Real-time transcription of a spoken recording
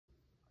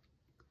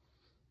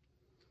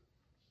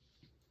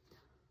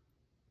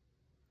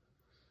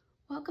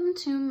Welcome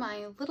to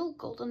my little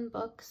golden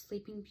book,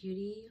 Sleeping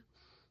Beauty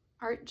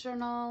art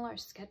journal or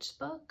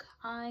sketchbook.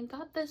 I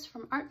got this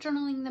from Art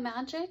Journaling the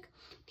Magic.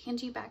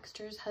 Tangi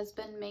Baxter's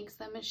husband makes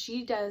them.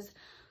 She does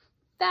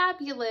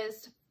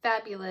fabulous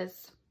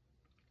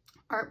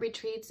art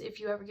retreats.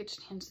 If you ever get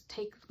a chance to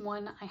take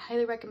one, I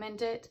highly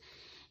recommend it.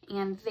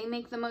 And they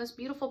make the most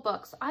beautiful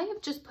books. I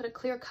have just put a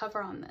clear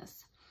cover on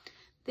this.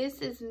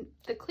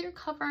 The clear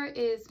cover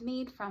is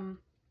made from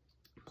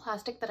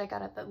plastic that I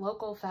got at the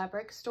local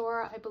fabric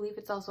store. I believe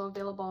it's also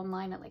available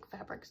online at like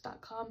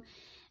fabrics.com.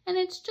 And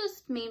it's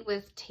just made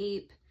with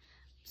tape.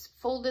 It's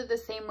folded the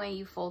same way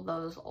you fold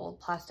those old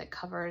plastic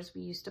covers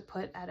we used to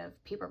put out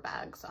of paper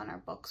bags on our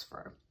books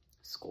for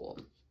school.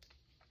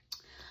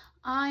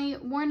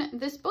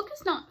 This book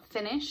is not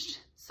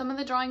finished. Some of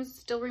the drawings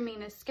still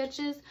remain as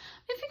sketches.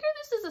 I figured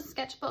this is a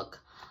sketchbook.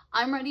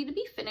 I'm ready to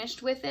be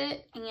finished with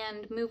it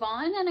and move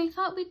on. And I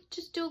thought we'd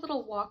just do a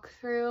little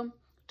walkthrough,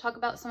 talk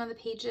about some of the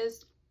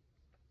pages.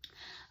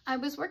 I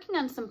was working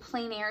on some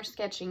plein air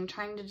sketching,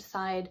 trying to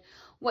decide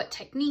what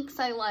techniques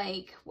I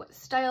like, what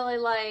style I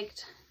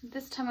liked.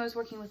 This time I was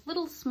working with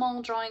little small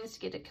drawings to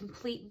get a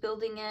complete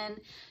building in,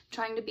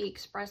 trying to be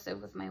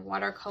expressive with my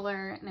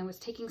watercolor, and I was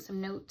taking some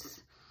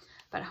notes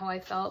about how I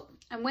felt.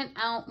 I went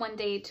out one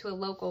day to a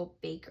local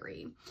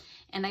bakery,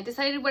 and I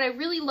decided what I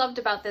really loved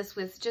about this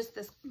was just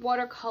this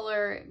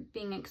watercolor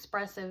being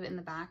expressive in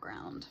the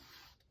background.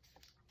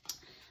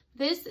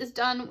 This is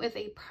done with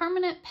a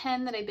permanent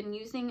pen that I've been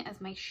using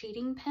as my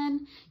shading pen.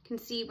 You can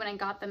see when I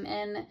got them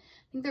in, I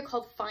think they're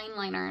called fine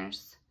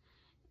liners,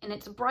 and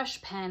it's a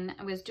brush pen.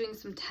 I was doing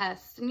some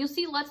tests, and you'll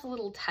see lots of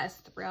little tests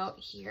throughout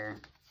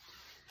here.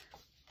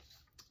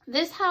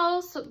 This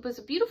house was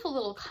a beautiful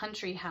little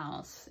country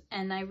house,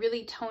 and I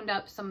really toned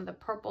up some of the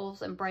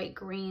purples and bright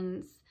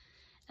greens,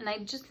 and I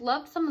just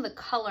loved some of the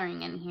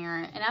coloring in here.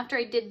 And after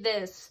I did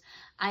this,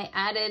 I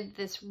added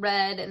this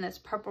red and this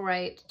purple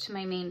right to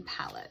my main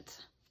palette.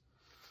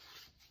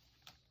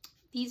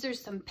 These are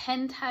some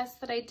pen tests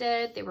that I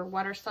did. They were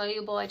water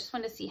soluble. I just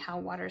wanted to see how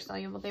water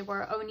soluble they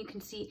were. Oh, and you can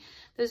see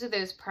those are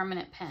those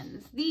permanent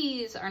pens.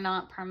 These are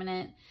not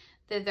permanent.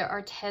 They're the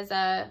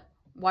Arteza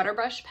water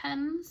brush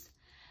pens.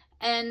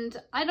 And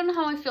I don't know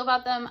how I feel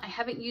about them. I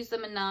haven't used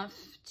them enough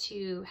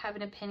to have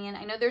an opinion.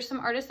 I know there's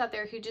some artists out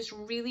there who just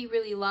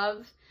really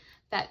love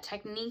that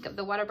technique of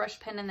the water brush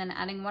pen and then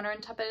adding water on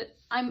top of it.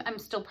 I'm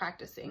still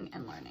practicing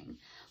and learning.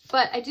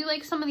 But I do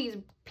like some of these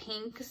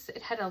pinks.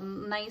 It had a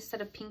nice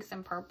set of pinks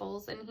and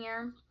purples in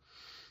here.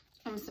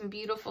 And some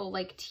beautiful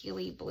like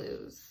tealy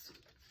blues.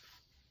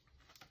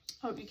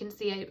 Oh, you can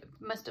see I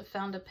must have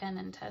found a pen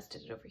and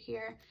tested it over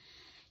here.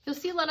 You'll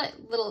see a lot of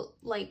little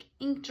like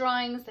ink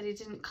drawings that I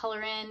didn't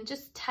color in.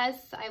 Just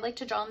tests. I like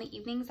to draw in the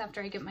evenings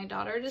after I get my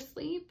daughter to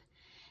sleep.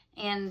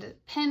 And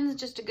pens,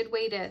 just a good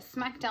way to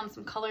smack down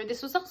some color.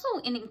 This was also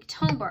in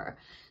Inktober,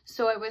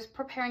 so I was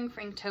preparing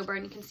for Inktober,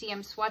 and you can see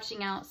I'm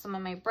swatching out some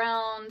of my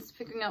browns,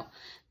 figuring out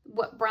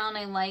what brown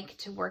I like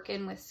to work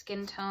in with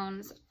skin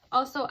tones.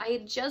 Also, I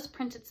had just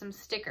printed some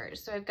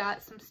stickers, so I've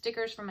got some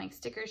stickers from my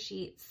sticker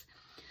sheets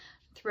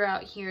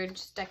throughout here,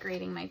 just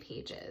decorating my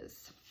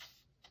pages.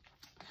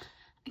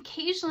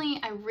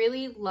 Occasionally, I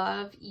really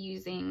love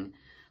using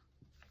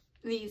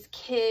these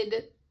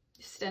kid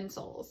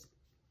stencils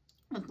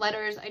with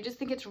letters. I just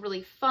think it's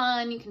really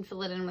fun. You can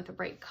fill it in with a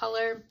bright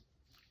color.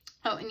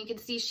 Oh, and you can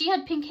see she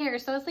had pink hair,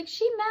 so I was like,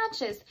 she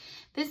matches.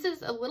 This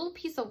is a little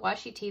piece of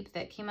washi tape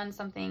that came on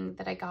something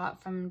that I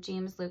got from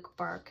James Luke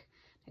Burke.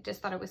 I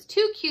just thought it was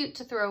too cute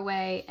to throw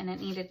away, and it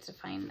needed to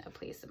find a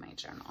place in my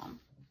journal.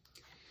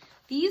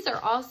 These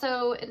are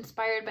also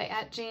inspired by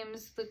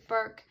 @James Luke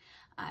Burke.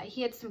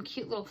 He had some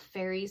cute little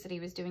fairies that he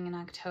was doing in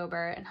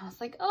October, and I was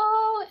like,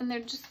 oh, and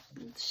they're just,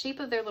 the shape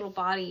of their little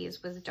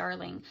bodies was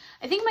darling.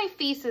 I think my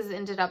faces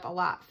ended up a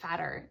lot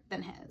fatter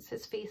than his.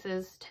 His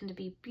faces tend to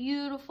be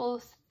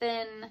beautiful,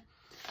 thin,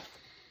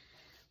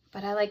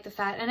 but I like the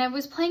fat. And I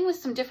was playing with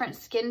some different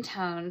skin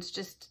tones,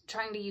 just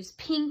trying to use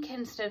pink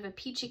instead of a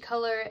peachy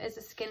color as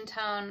a skin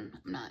tone.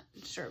 I'm not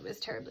sure it was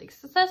terribly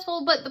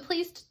successful, but the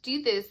place to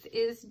do this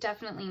is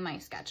definitely my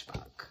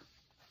sketchbook.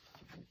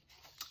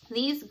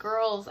 These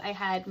girls I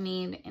had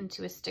made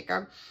into a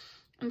sticker.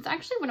 And it's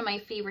actually one of my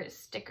favorite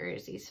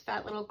stickers, these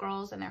fat little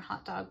girls and their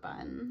hot dog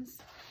buns.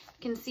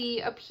 You can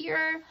see up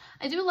here,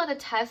 I do a lot of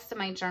tests in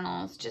my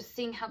journals, just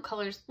seeing how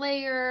colors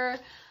layer,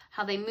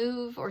 how they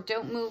move or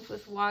don't move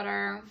with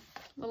water.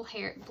 Little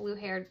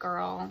blue-haired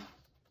girl.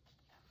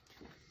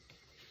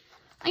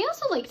 I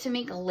also like to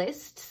make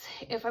lists.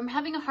 If I'm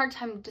having a hard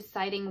time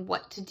deciding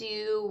what to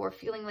do or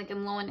feeling like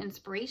I'm low on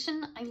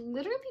inspiration, I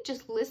literally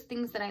just list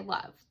things that I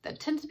love. That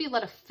tends to be a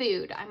lot of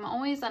food. I'm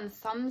always on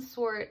some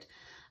sort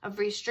of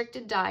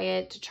restricted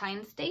diet to try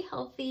and stay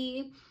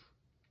healthy.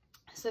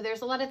 So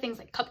there's a lot of things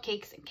like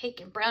cupcakes and cake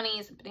and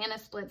brownies and banana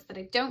splits that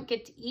I don't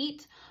get to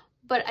eat,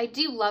 but I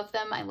do love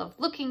them. I love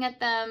looking at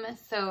them.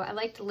 So I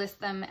like to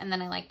list them, and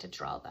then I like to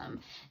draw them.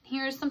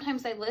 Here,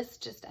 sometimes I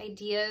list just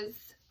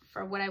ideas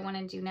for what I want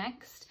to do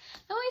next.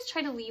 I always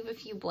try to leave a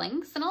few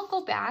blanks, and I'll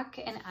go back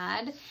and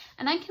add,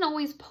 and I can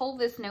always pull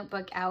this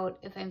notebook out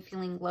if I'm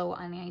feeling low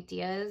on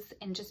ideas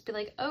and just be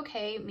like,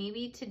 okay,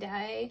 maybe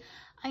today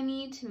I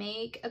need to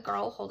make a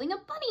girl holding a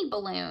bunny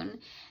balloon.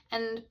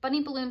 And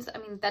bunny balloons, I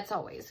mean, that's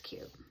always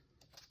cute.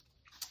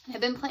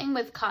 I've been playing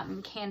with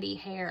cotton candy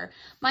hair.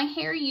 My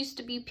hair used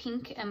to be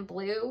pink and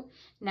blue.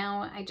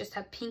 Now I just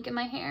have pink in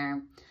my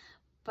hair,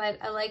 but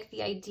I like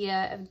the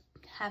idea of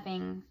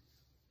having,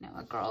 you know,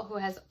 a girl who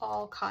has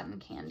all cotton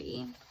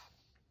candy.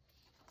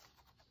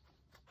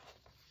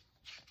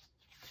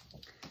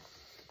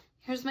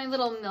 Here's my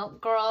little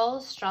milk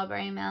girl,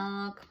 strawberry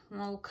milk,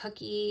 little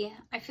cookie.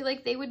 I feel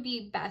like they would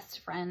be best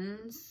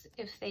friends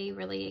if they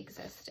really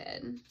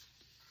existed.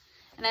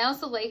 And I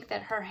also like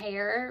that her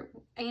hair,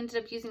 I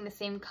ended up using the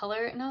same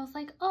color, and I was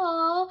like,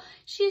 oh,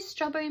 she has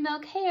strawberry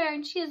milk hair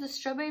and she has a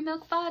strawberry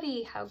milk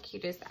body. How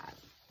cute is that?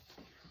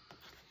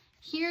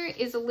 Here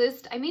is a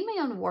list. I made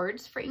my own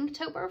words for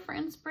Inktober for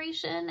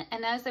inspiration,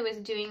 and as I was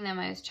doing them,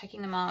 I was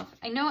checking them off.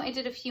 I know I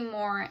did a few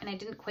more and I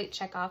didn't quite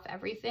check off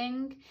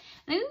everything,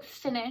 and I didn't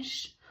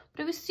finish,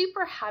 but I was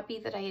super happy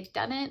that I had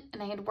done it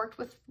and I had worked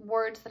with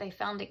words that I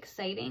found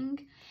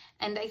exciting.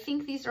 And I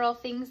think these are all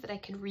things that I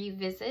could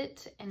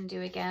revisit and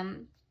do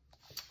again.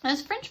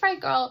 As French Fry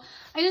Girl,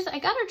 I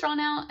got her drawn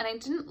out and I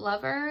didn't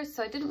love her,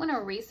 so I didn't want to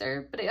erase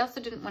her, but I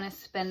also didn't want to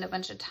spend a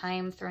bunch of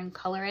time throwing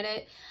color at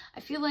it. I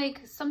feel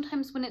like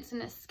sometimes when it's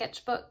in a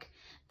sketchbook,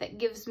 that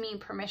gives me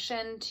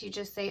permission to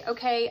just say,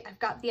 okay, I've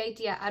got the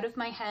idea out of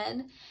my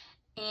head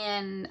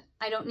and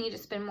I don't need to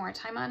spend more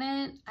time on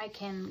it. I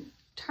can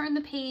turn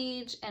the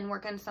page and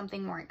work on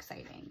something more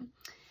exciting.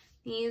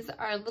 These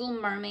are little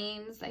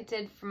mermaids I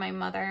did for my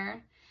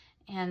mother,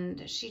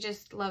 and she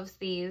just loves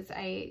these.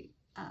 I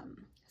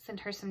sent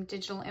her some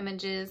digital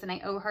images and I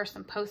owe her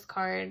some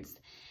postcards.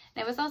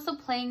 And I was also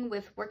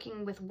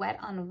working with wet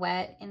on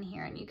wet in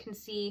here, and you can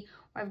see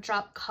where I've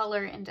dropped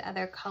color into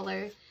other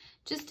color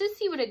just to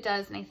see what it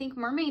does. And I think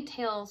mermaid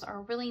tails are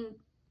a really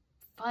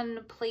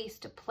fun place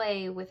to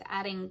play with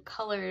adding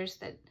colors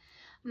that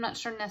I'm not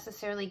sure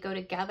necessarily go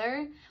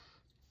together,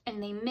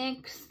 and they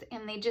mix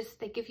and they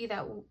give you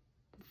that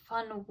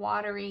fun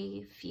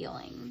watery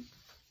feeling.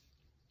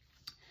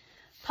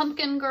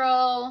 Pumpkin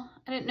Girl,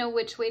 I didn't know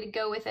which way to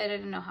go with it. I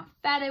didn't know how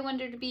fat I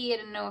wanted her to be. I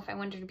didn't know if I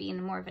wanted her to be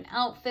in more of an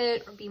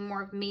outfit or be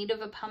more made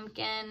of a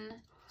pumpkin.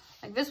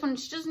 Like this one,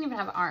 she doesn't even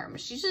have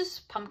arms. She's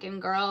just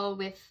Pumpkin Girl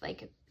with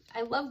like,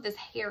 I love this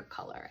hair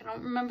color. I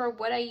don't remember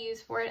what I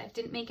used for it. I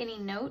didn't make any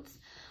notes,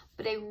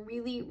 but I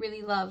really,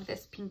 really love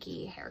this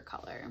pinky hair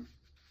color.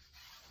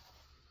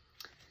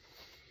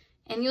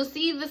 And you'll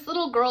see this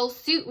little girl's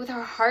suit with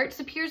her hearts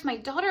appears. My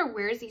daughter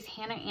wears these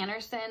Hannah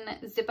Anderson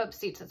zip-up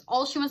suits. That's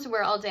all she wants to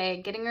wear all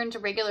day. Getting her into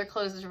regular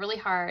clothes is really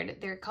hard.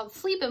 They're called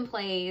sleep and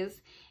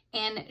plays,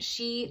 and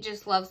she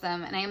just loves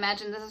them. And I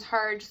imagine this is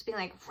her just being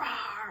like,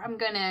 rawr, I'm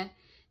gonna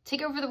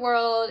take over the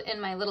world in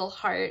my little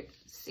heart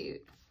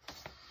suit.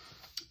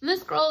 And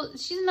this girl,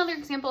 she's another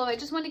example of I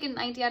just want to get an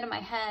idea out of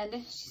my head.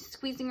 She's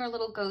squeezing her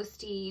little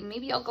ghosty.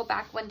 Maybe I'll go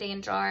back one day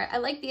and draw her. I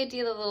like the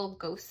idea of the little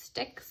ghost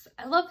sticks.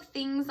 I love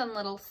things on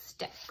little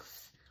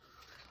sticks.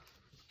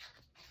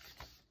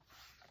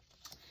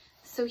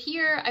 So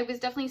here I was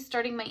definitely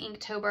starting my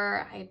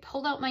Inktober. I had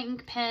pulled out my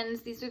ink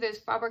pens. These are those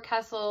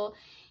Faber-Castell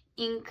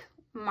ink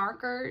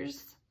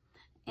markers.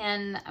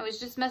 And I was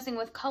just messing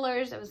with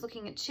colors. I was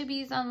looking at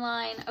chibis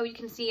online. Oh, you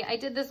can see I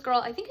did this girl.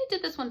 I think I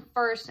did this one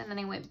first and then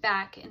I went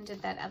back and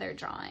did that other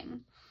drawing.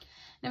 And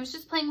I was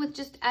just playing with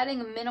just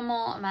adding a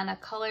minimal amount of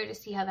color to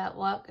see how that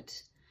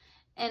looked.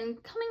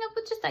 And coming up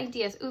with just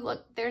ideas. Ooh,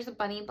 look, there's a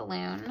bunny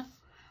balloon.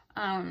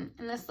 And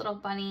this little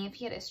bunny, if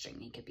he had a string,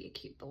 he could be a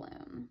cute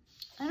balloon.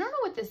 I don't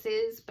know what this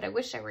is, but I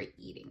wish I were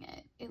eating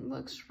it. It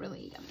looks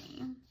really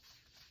yummy.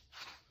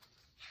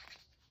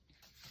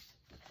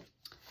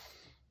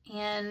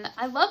 And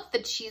I love the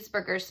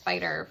cheeseburger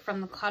spider from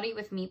the Cloudy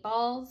with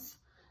Meatballs.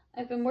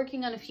 I've been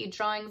working on a few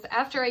drawings.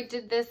 After I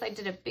did this, I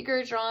did a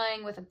bigger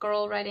drawing with a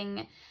girl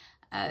riding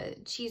a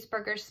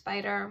cheeseburger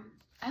spider.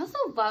 I also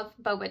love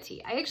boba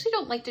tea. I actually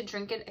don't like to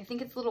drink it. I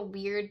think it's a little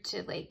weird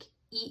to like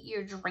eat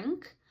your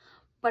drink,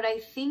 but I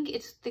think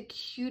it's the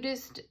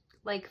cutest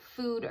like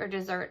food or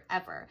dessert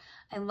ever.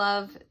 I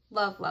love,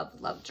 love, love,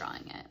 love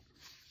drawing it.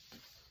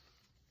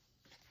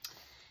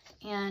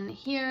 And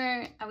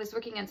here I was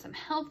working on some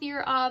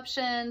healthier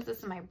options. This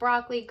is my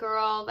broccoli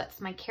girl. That's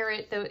my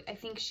carrot, though I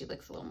think she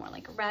looks a little more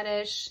like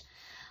reddish.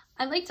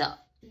 I like to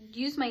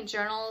use my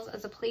journals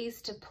as a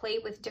place to play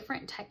with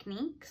different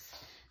techniques.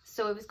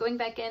 So I was going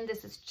back in.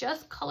 This is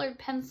just colored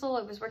pencil.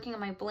 I was working on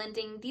my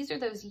blending. These are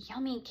those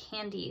yummy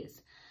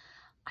candies.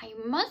 I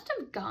must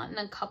have gotten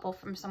a couple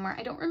from somewhere.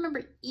 I don't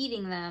remember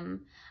eating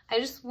them. I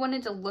just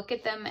wanted to look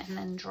at them and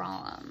then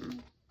draw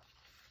them.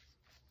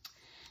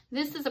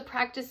 This is a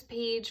practice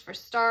page for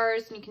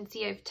stars, and you can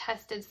see I've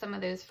tested some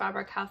of those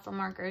Faber-Castell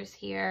markers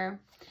here.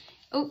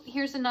 Oh,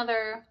 here's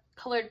another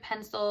colored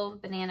pencil,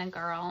 banana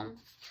girl.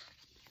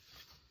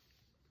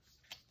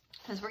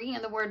 I was working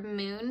on the word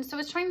moon, so I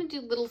was trying to do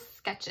little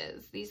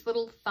sketches, these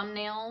little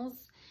thumbnails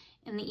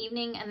in the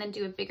evening and then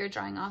do a bigger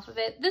drawing off of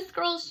it. This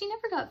girl, she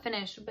never got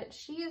finished, but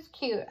she is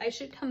cute. I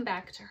should come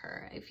back to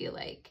her, I feel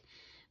like.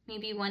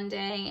 Maybe one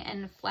day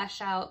and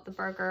flesh out the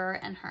burger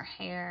and her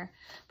hair.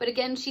 But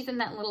again, she's in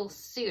that little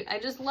suit. I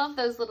just love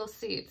those little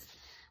suits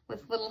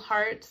with little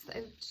hearts.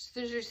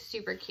 Those are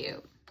super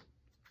cute.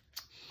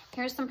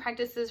 Here's some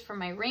practices for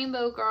my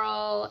rainbow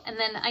girl. And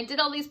then I did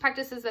all these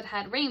practices that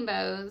had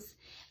rainbows.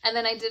 And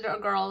then I did a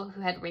girl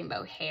who had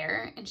rainbow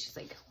hair, and she's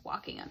like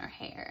walking on her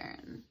hair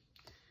and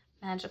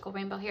magical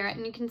rainbow hair.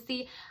 And you can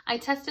see I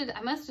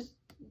must have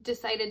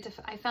decided to,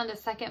 I found a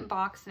second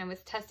box and I was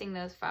testing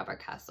those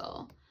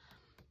Faber-Castell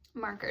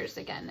markers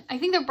again. I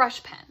think they're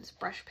brush pens.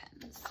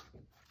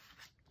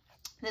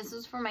 This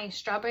is for my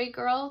strawberry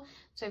girl.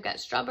 So I've got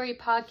strawberry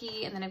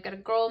Pocky, and then I've got a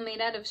girl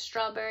made out of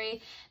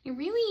strawberry. And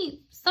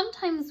really,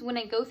 sometimes when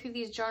I go through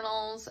these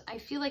journals, I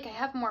feel like I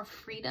have more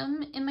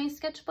freedom in my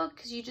sketchbook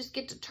because you just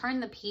get to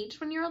turn the page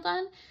when you're all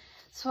done.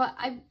 So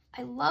I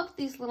love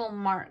these little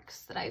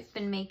marks that I've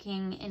been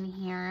making in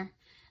here.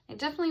 I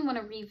definitely want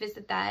to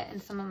revisit that in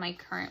some of my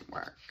current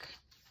work.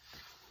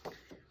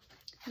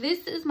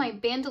 This is my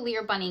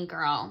bandolier bunny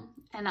girl,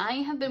 and I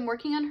have been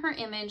working on her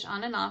image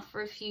on and off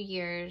for a few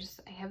years.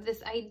 I have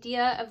this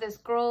idea of this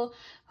girl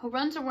who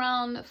runs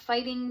around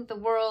fighting the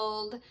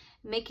world,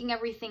 making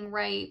everything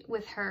right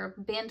with her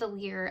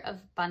bandolier of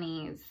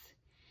bunnies.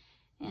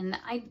 And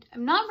I'm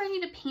not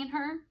ready to paint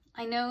her.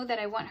 I know that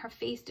I want her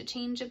face to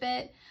change a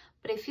bit,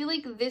 but I feel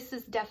like this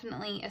is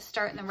definitely a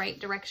start in the right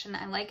direction.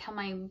 I like how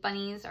my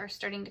bunnies are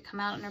starting to come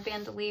out in her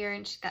bandolier,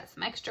 and she's got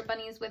some extra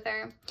bunnies with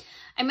her.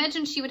 I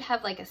imagine she would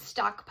have like a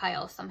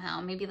stockpile somehow,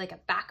 maybe like a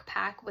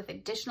backpack with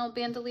additional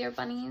bandolier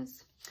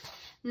bunnies.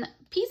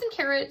 Peas and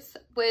carrots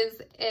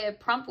was a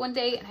prompt one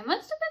day, and I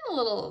must have been a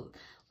little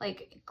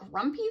like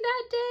grumpy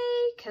that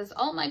day because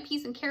all my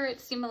peas and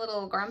carrots seem a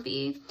little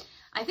grumpy.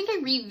 I think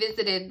I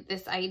revisited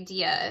this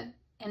idea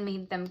and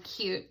made them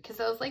cute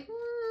because I was like,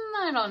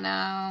 I don't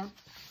know.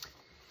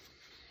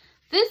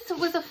 This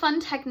was a fun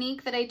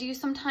technique that I do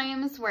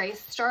sometimes where I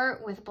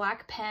start with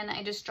black pen.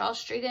 I just draw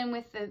straight in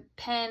with the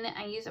pen.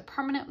 I use a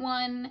permanent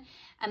one,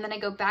 and then I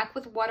go back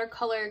with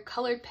watercolor,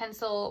 colored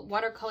pencil,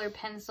 watercolor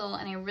pencil,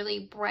 and I really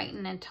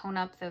brighten and tone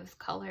up those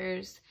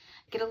colors.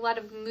 Get a lot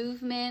of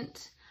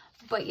movement,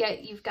 but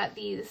yet you've got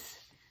these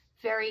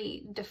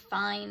very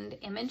defined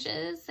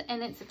images,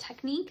 and it's a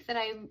technique that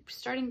I'm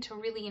starting to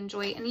really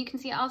enjoy. And you can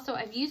see also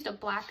I've used a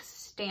black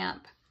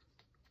stamp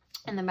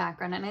in the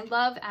background, and I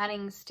love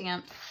adding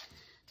stamp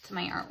to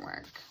my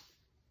artwork.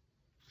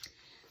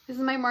 This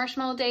is my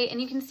marshmallow day, and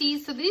you can see,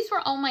 so these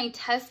were all my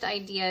test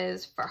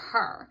ideas for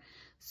her.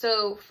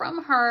 So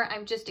from her,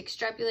 I've just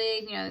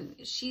extrapolated, you know,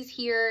 she's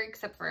here,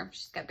 except for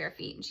she's got bare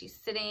feet and she's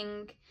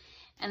sitting,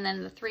 and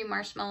then the 3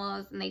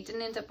 marshmallows, and they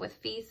didn't end up with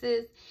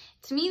faces.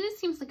 To me, this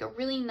seems like a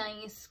really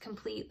nice,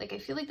 complete, like I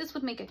feel like this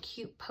would make a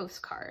cute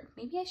postcard.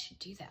 Maybe I should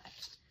do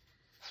that.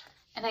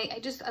 And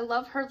I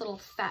love her little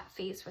fat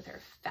face with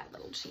her fat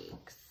little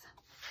cheeks.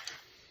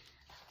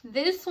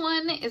 This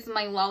one is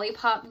my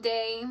lollipop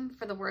day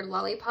for the word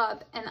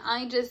lollipop. And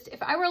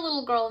if I were a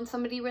little girl and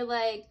somebody were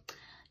like,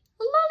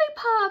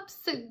 lollipops,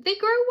 they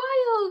grow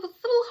wild with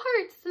little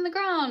hearts in the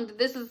ground.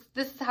 This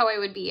is how I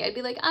would be. I'd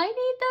be like, I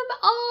need them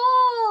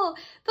all.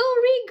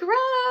 They'll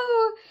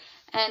regrow.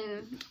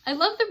 And I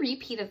love the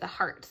repeat of the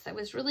hearts. I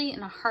was really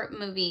in a heart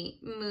movie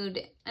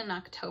mood in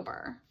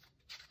October.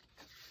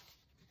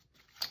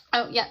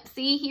 Oh, yeah.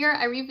 See here,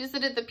 I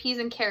revisited the peas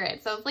and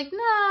carrots. I was like, no,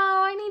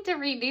 I need to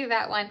redo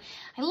that one.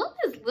 I love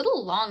his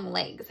little long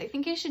legs. I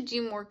think I should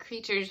do more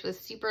creatures with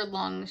super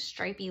long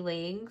stripy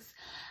legs.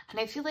 And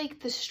I feel like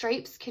the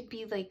stripes could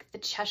be like the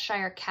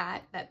Cheshire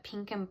cat, that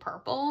pink and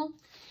purple.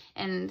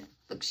 And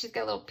look, she's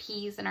got little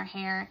peas in her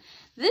hair.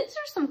 These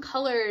are some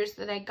colors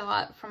that I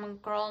got from a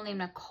girl named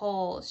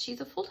Nicole. She's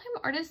a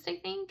full-time artist, I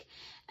think.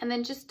 And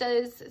then just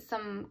does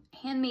some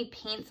handmade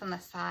paints on the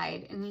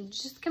side, and you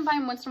just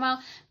combine once in a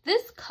while.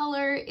 This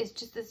color is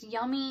just this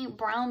yummy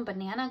brown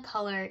banana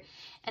color,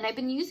 and I've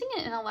been using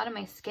it in a lot of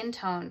my skin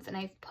tones, and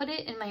I've put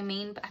it in my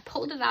main, I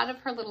pulled it out of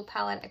her little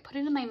palette, I put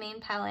it in my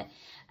main palette,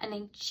 and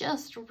I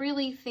just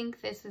really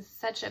think this is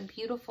such a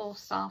beautiful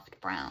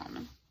soft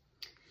brown.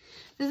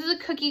 This is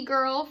a cookie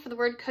girl for the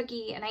word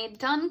cookie, and I had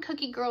done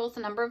cookie girls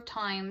a number of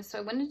times, so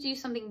I wanted to do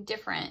something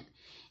different.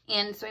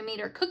 And so I made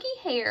her cookie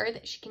hair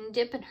that she can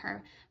dip in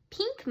her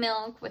pink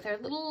milk with her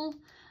little,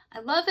 I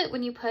love it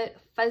when you put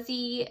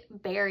fuzzy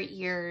bear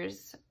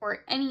ears or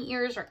any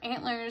ears or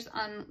antlers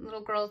on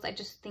little girls. I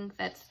just think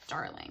that's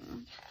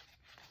darling.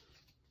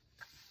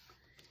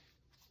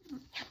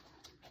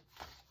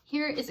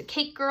 Here is a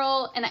cake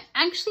girl, and I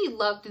actually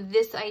loved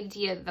this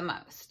idea the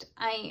most.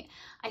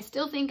 I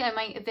still think I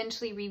might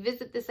eventually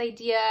revisit this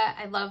idea.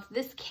 I love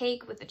this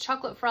cake with the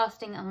chocolate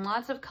frosting and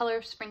lots of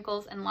color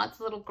sprinkles and lots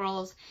of little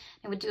girls.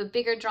 I would do a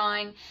bigger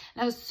drawing, and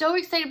I was so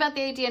excited about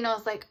the idea, and I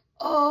was like,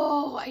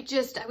 oh, I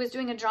was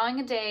doing a drawing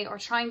a day, or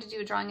trying to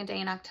do a drawing a day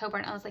in October,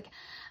 and I was like,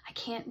 I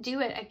can't do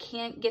it. I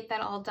can't get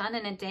that all done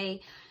in a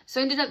day. So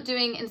I ended up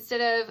doing,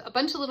 instead of a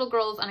bunch of little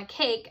girls on a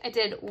cake, I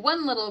did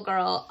one little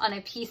girl on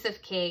a piece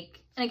of cake.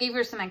 And I gave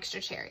her some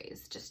extra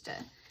cherries just to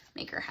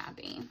make her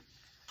happy.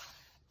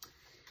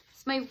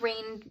 It's my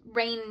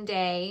rain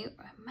day.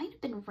 It might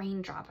have been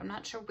raindrop. I'm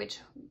not sure which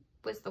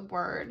was the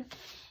word.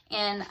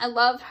 And I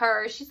love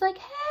her. She's like,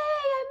 hey,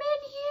 I'm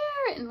in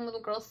here. And the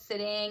little girl's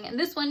sitting. And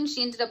this one,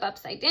 she ended up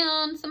upside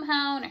down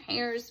somehow and her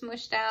hair is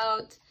smushed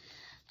out.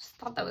 Just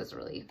thought that was a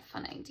really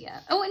fun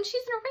idea. Oh, and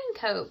she's in a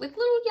raincoat with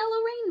little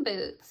yellow rain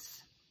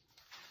boots.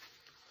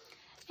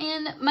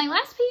 And my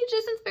last page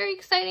isn't very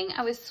exciting.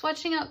 I was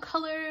swatching out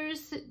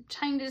colors,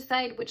 trying to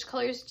decide which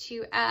colors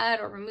to add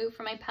or remove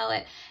from my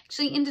palette.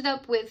 Actually ended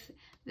up with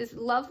this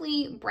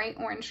lovely bright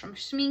orange from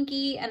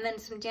Schminky and then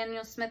some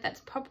Daniel Smith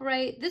that's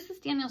Purple. This is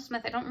Daniel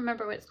Smith. I don't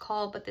remember what it's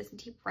called, but this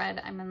deep red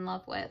I'm in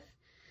love with.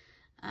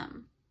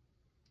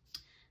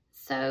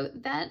 So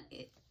that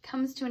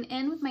comes to an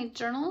end with my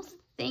journals.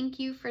 Thank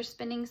you for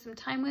spending some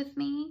time with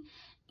me,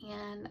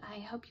 and I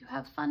hope you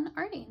have fun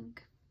arting.